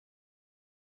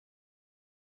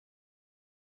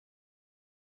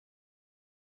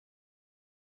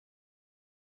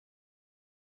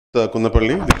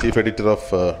Kundapalli, the Chief Editor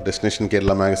of Destination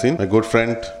Kerala magazine, my good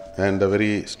friend and a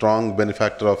very strong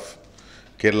benefactor of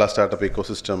Kerala startup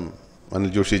ecosystem,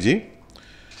 Anil Joshi ji,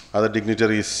 other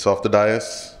dignitaries of the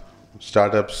dais,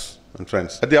 startups and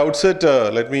friends. At the outset,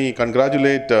 let me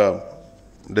congratulate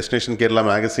Destination Kerala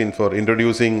magazine for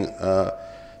introducing the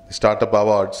Startup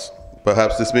Awards.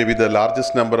 Perhaps this may be the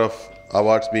largest number of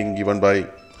awards being given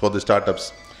for the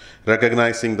startups,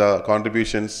 recognizing the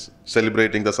contributions,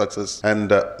 celebrating the success,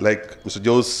 and like Mr.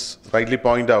 Jose rightly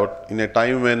pointed out, in a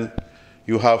time when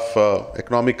you have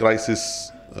economic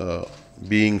crisis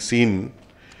being seen,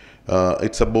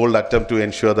 it's a bold attempt to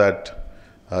ensure that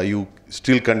you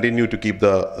still continue to keep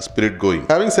the spirit going.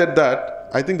 Having said that,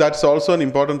 I think that's also an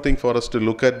important thing for us to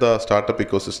look at the startup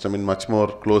ecosystem in much more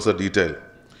closer detail.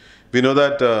 We know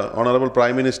that Honorable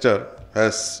Prime Minister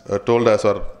has told us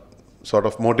or sort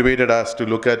of motivated us to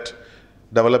look at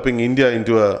developing India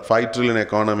into a 5 trillion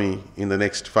economy in the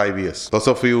next 5 years. Those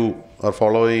of you who are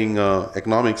following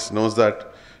economics knows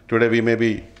that today we may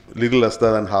be little less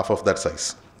than half of that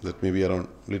size. That may be around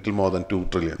little more than 2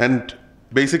 trillion. And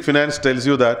basic finance tells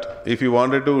you that if you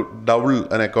wanted to double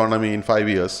an economy in 5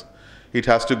 years, it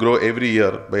has to grow every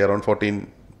year by around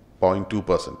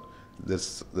 14.2%.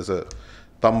 There's a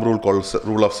thumb rule called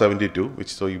rule of 72,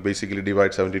 which so you basically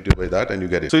divide 72 by that and you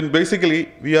get it. So basically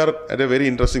we are at a very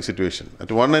interesting situation.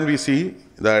 At one end we see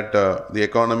that the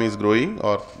economy is growing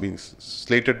or being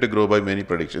slated to grow by many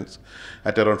predictions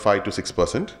at around 5 to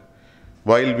 6%,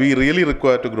 while we really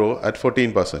require to grow at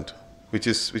 14%,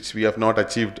 which we have not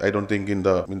achieved, I don't think, in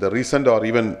the recent or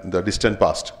even the distant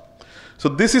past. So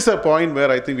this is a point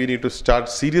where I think we need to start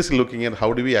seriously looking at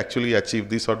how do we actually achieve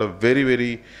these sort of very,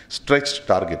 very stretched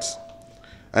targets.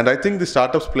 And I think the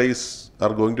startups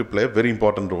are going to play a very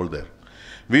important role there.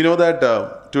 We know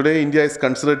that today India is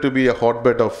considered to be a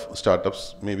hotbed of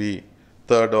startups, maybe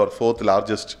third or fourth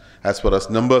largest as far as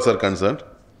numbers are concerned.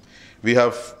 We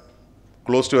have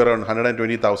close to around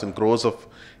 120,000 crores of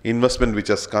investment which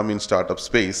has come in startup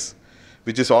space,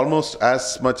 which is almost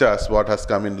as much as what has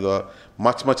come in the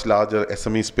much, much larger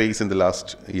SME space in the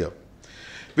last year.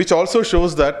 Which also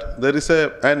shows that there is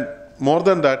and more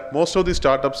than that, most of these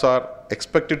startups are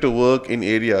expected to work in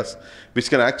areas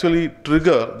which can actually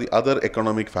trigger the other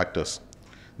economic factors.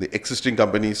 The existing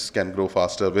companies can grow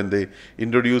faster when they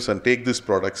introduce and take these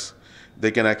products.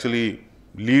 They can actually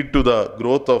lead to the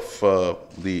growth of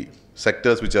the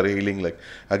sectors which are ailing, like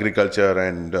agriculture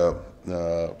and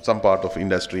some part of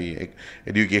industry,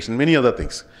 education, many other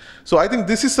things. So I think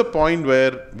this is a point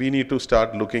where we need to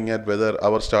start looking at whether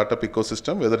our startup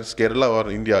ecosystem, whether it's Kerala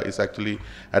or India, is actually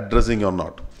addressing or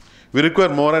not. We require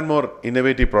more and more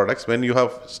innovative products. When you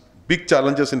have big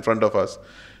challenges in front of us,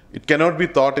 it cannot be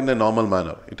thought in a normal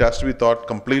manner. It has to be thought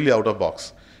completely out of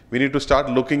box. We need to start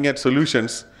looking at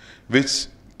solutions which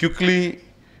quickly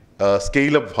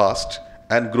scale up fast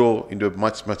and grow into a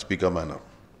much, much bigger manner.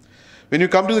 When you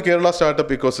come to the Kerala startup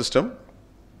ecosystem,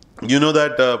 you know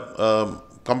that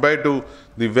compared to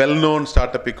the well-known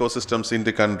startup ecosystems in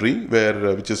the country,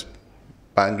 which is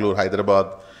Bangalore,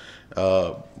 Hyderabad,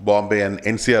 Bombay and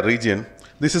NCR region,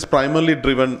 this is primarily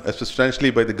driven substantially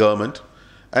by the government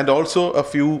and also a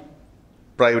few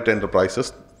private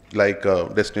enterprises like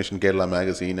Destination Kerala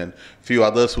magazine and few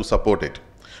others who support it.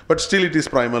 But still it is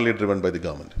primarily driven by the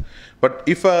government. But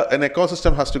if an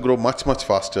ecosystem has to grow much, much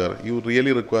faster, you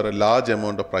really require a large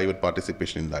amount of private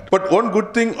participation in that. But one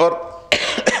good thing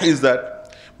is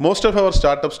that most of our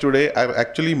startups today have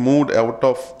actually moved out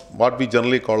of what we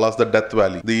generally call as the death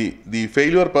valley. The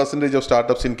failure percentage of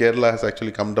startups in Kerala has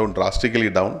actually come down drastically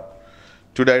down.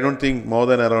 Today, I don't think more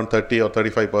than around 30 or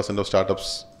 35% of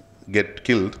startups get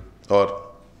killed or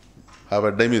have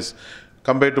a demise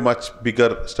compared to much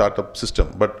bigger startup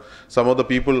system. But some of the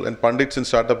people and pundits in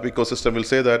startup ecosystem will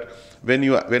say that when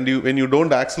you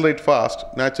don't accelerate fast,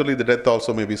 naturally the death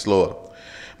also may be slower.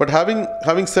 But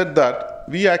having said that,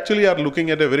 we actually are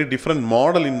looking at a very different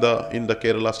model in the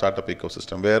Kerala startup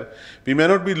ecosystem, where we may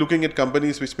not be looking at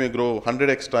companies which may grow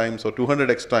 100x times or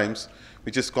 200x times,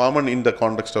 which is common in the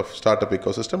context of startup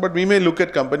ecosystem, but we may look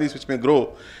at companies which may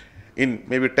grow in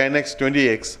maybe 10x,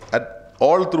 20x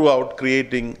all throughout,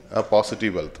 creating a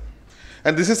positive wealth.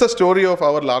 And this is the story of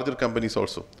our larger companies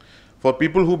also. For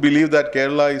people who believe that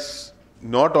Kerala is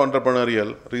not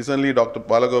entrepreneurial, recently Dr.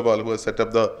 Balagopal, who has set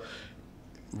up the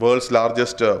world's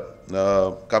largest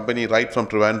company right from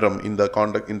Trivandrum in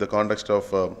the context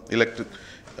of electric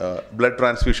blood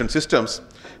transfusion systems,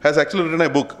 has actually written a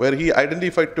book where he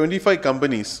identified 25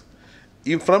 companies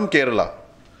from Kerala,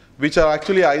 which are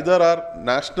actually either our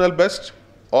national best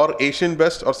or Asian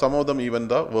best, or some of them even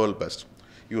the world best.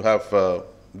 You have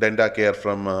Denta Care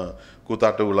from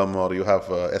Kutatugulam, or you have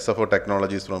SFO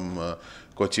Technologies from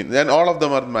Cochin, and all of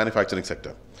them are manufacturing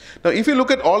sector. Now, if you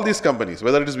look at all these companies,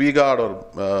 whether it is V-Guard or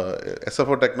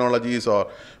SFO Technologies, or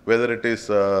whether it is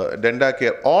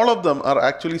Dentacare, all of them are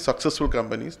actually successful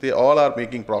companies. They all are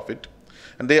making profit,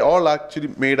 and they all actually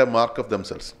made a mark of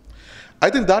themselves. I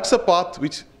think that's a path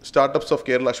which startups of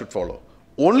Kerala should follow.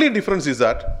 Only difference is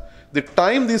that the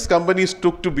time these companies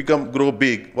took to grow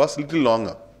big was little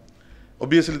longer.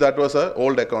 Obviously, that was an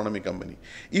old economy company.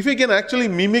 If we can actually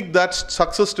mimic that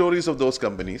success stories of those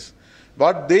companies,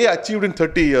 what they achieved in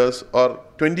 30 years or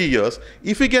 20 years,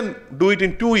 if we can do it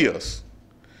in 2 years,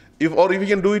 or if we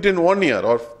can do it in 1 year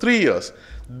or 3 years,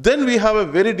 then we have a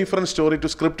very different story to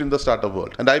script in the startup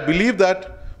world. And I believe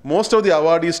that most of the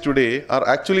awardees today are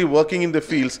actually working in the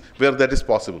fields where that is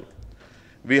possible.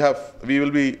 We will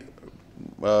be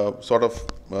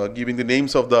giving the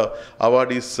names of the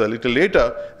awardees a little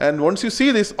later. And once you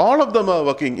see this, all of them are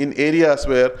working in areas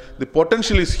where the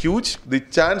potential is huge, the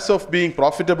chance of being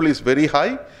profitable is very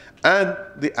high, and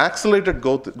the accelerated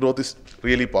growth is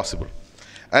really possible.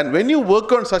 And when you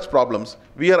work on such problems,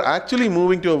 we are actually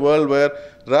moving to a world where,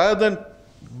 rather than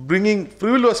bringing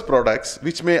frivolous products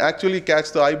which may actually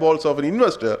catch the eyeballs of an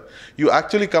investor, you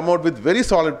actually come out with very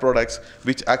solid products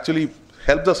which actually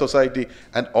help the society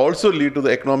and also lead to the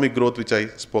economic growth which I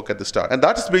spoke at the start. And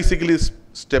that is basically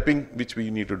stepping which we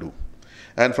need to do.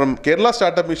 And from Kerala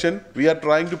Startup Mission, we are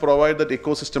trying to provide that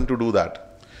ecosystem to do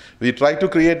that. We try to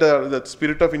create the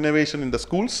spirit of innovation in the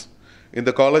schools, in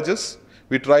the colleges.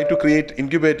 We try to create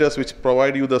incubators which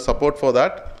provide you the support for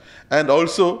that. And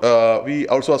also, we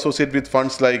also associate with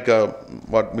funds like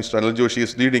what Mr. Anil Joshi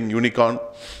is leading, Unicorn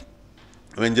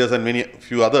Ventures and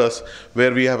few others,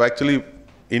 where we have actually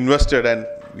invested, and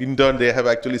in turn they have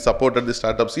actually supported the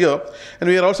startups here. And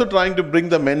we are also trying to bring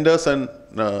the mentors and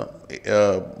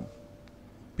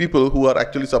people who are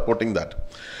actually supporting that.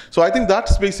 So I think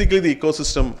that's basically the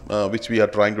ecosystem which we are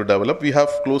trying to develop. We have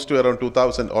close to around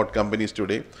 2,000 odd companies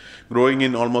today, growing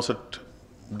in almost at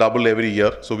double every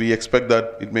year. So we expect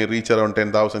that it may reach around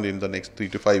 10,000 in the next 3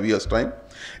 to 5 years' time.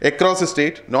 Across the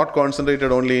state, not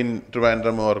concentrated only in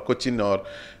Trivandrum or Cochin or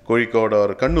Kozhikode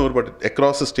or Kannur, but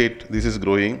across the state this is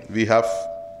growing. We have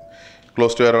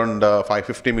close to around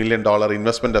 $550 million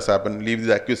investment has happened, leave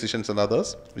the acquisitions and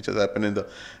others, which has happened in the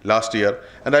last year.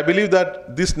 And I believe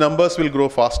that these numbers will grow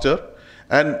faster.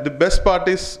 And the best part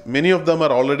is many of them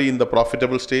are already in the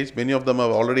profitable stage. Many of them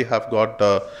have already got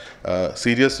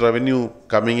serious revenue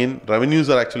coming in. Revenues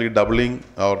are actually doubling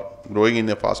or growing in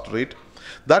a fast rate.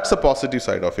 That's a positive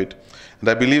side of it. And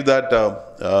I believe that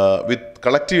with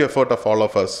collective effort of all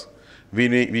of us,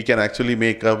 we can actually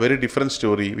make a very different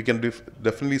story. We can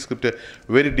definitely script a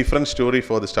very different story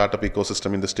for the startup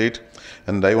ecosystem in the state.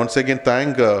 And I once again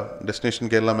thank Destination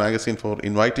Kerala magazine for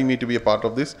inviting me to be a part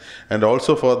of this, and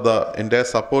also for the entire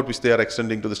support which they are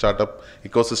extending to the startup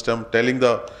ecosystem, telling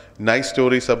the nice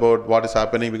stories about what is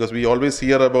happening, because we always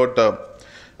hear about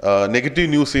negative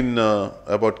news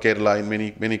about Kerala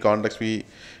in many contexts.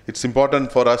 It's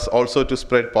important for us also to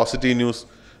spread positive news.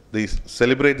 They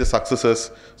celebrate the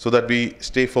successes so that we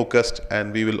stay focused,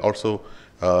 and we will also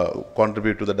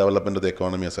contribute to the development of the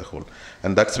economy as a whole.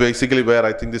 And that's basically where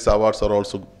I think these awards are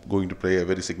also going to play a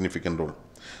very significant role.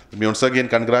 Let me once again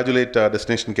congratulate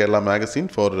Destination Kerala magazine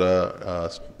for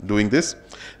doing this,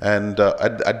 and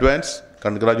advance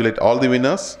congratulate all the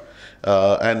winners.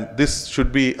 And this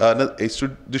should be this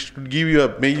should give you a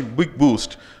big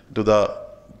boost to the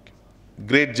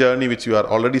great journey which you are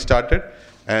already started,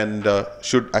 and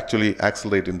should actually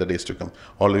accelerate in the days to come.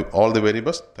 All the very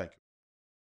best. Thank you.